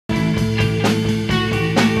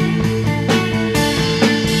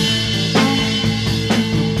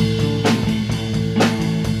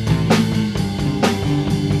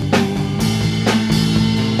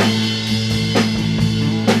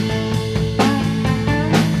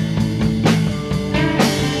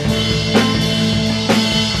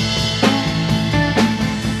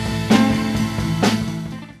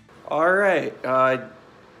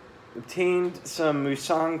obtained some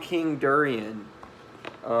Musang King Durian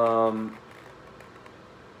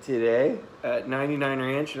today at 99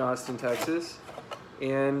 Ranch in Austin, Texas.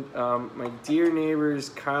 And my dear neighbors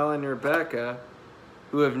Kyle and Rebecca,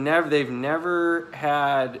 they've never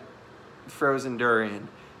had frozen durian.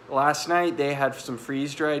 Last night they had some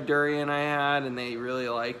freeze-dried durian I had, and they really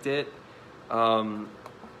liked it.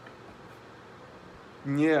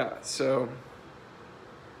 Yeah, so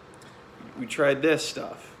we tried this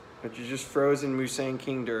stuff, which is just frozen Musang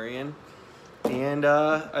King Durian, and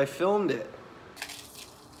I filmed it.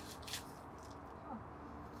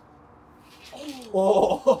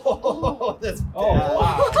 Oh, that's bad. Oh,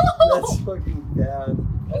 wow. That's fucking bad.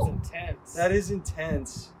 That's intense. That is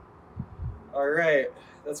intense. All right,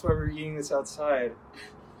 that's why we're eating this outside.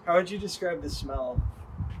 How would you describe the smell?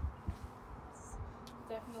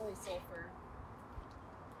 Definitely sulfur.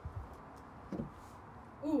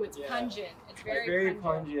 Ooh, it's Yeah. pungent. It's Like, very,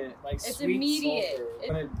 pungent. Like It's sweet immediate. sulfur.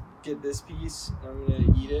 I'm gonna get this piece. I'm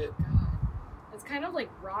gonna eat it. God. It's kind of like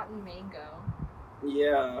rotten mango.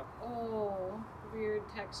 Yeah, Oh, weird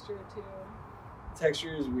texture too.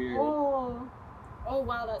 texture is weird. Oh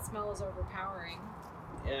wow, that smell is overpowering.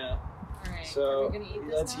 Yeah. All right, So are we gonna eat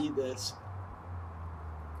this let's now? eat this.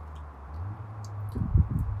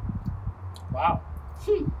 Wow.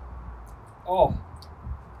 Oh.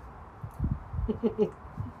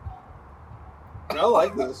 I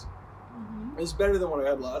like this. Mhm. It's better than what I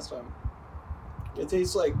had last time. It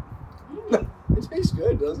tastes like Mm. it tastes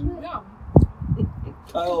good, doesn't it? Yeah,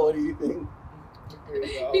 Kyle, what do you think? Here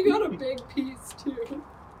we go. you got a big piece too.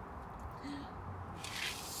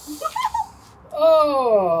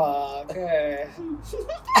 Oh, okay.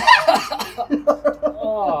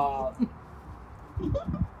 Oh.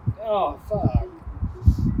 Oh, fuck.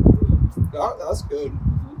 That's good.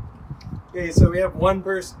 Okay, so we have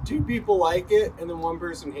two people like it, and then one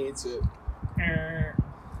person hates it. I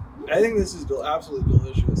think this is absolutely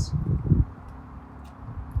delicious.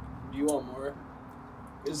 Do you want more?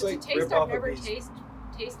 It's like a taste rip I've off a never piece.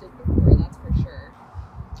 tasted before. That's for sure.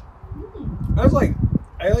 Mm.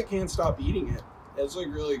 I can't stop eating it. It's like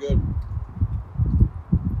really good.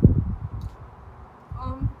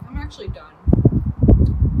 I'm actually done.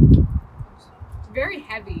 It's very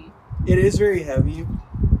heavy. It is very heavy.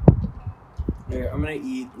 Here, I'm gonna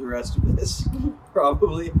eat the rest of this.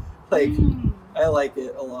 Probably. Mm. I like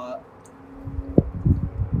it a lot.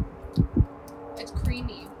 It's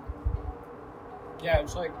creamy. Yeah,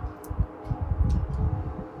 it's like,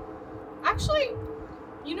 Actually,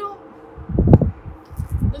 you know,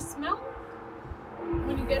 the smell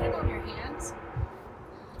when you get it on your hands,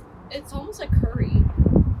 it's almost like curry.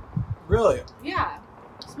 Really? Yeah.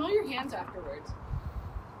 Smell your hands afterwards.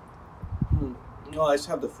 No, I just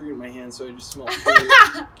have the fruit in my hand, so I just smell fruit.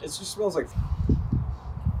 It just smells like.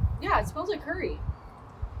 Yeah, it smells like curry.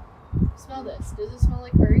 Smell this. Does it smell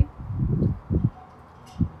like curry?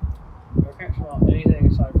 I can't smell anything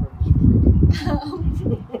aside from this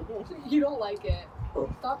fruit. You don't like it.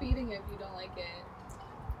 Stop eating it if you don't like it.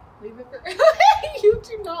 Leave it for. You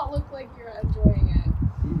do not look like you're enjoying it.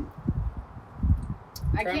 Mm.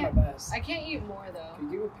 I Try can't. my best. I can't eat more though.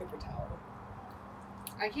 Can you give a paper towel?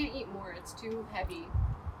 I can't eat more. It's too heavy.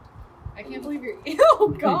 I can't believe you're. Oh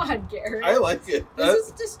God, Gary. I like it. This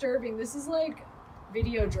is disturbing. This is like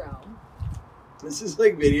Videodrome. This is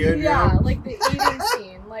like video. Yeah, like the eating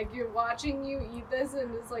scene. Like you're watching you eat this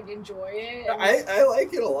and just like enjoy it. And I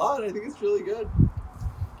like it a lot. I think it's really good.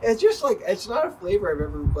 It's just like it's not a flavor I've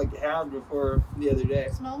ever like had before the other day.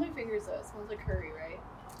 smell my fingers though. It smells like curry, right?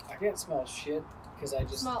 I can't smell shit because I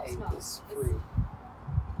just Smell. ate this It's- fruit.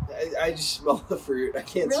 I just smell the fruit. I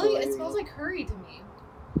can't smell Really? It anything smells else. like curry to me.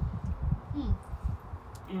 Mm.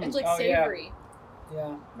 It's like Oh, yeah. savory,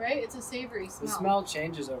 Yeah. right? It's a savory smell. The smell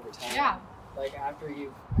changes over time. Yeah. Like after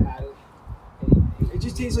you've had it. It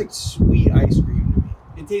just tastes like sweet ice cream to me.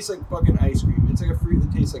 It tastes like fucking ice cream. It's like a fruit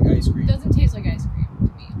that tastes like ice cream. It doesn't taste like ice cream to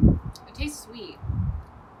me. It tastes sweet,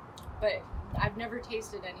 but I've never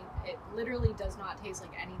tasted any. It literally does not taste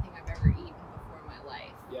like anything I've ever eaten before in my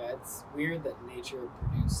life. Yeah, it's weird that nature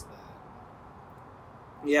produced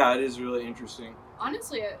that. Yeah, it is really interesting.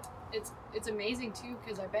 Honestly, it's amazing too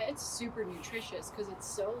because I bet it's super nutritious because it's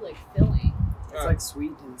so like filling. It's like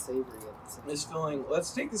sweet and savory at the same It's filling.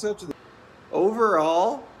 Let's take this up to the.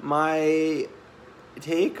 Overall, my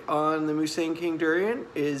take on the Musang King Durian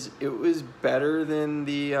is it was better than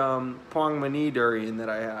the Pong Mani Durian that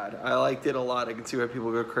I had. I liked it a lot. I can see why people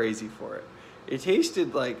go crazy for it. It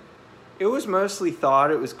tasted like, it was mostly thought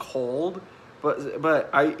it was cold, but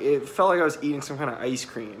it felt like I was eating some kind of ice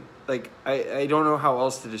cream. Like, I don't know how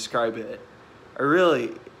else to describe it.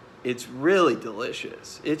 it's really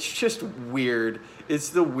delicious. It's just weird. It's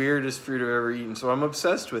the weirdest fruit I've ever eaten, so I'm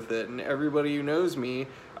obsessed with it. And everybody who knows me,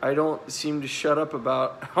 I don't seem to shut up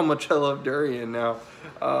about how much I love durian now.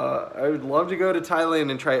 I would love to go to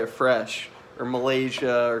Thailand and try it fresh, or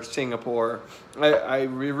Malaysia, or Singapore.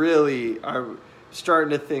 I'm starting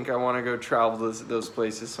to think I want to go travel to those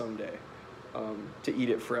places someday to eat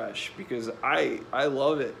it fresh, because I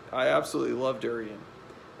love it. I absolutely love durian.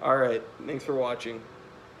 All right, thanks for watching.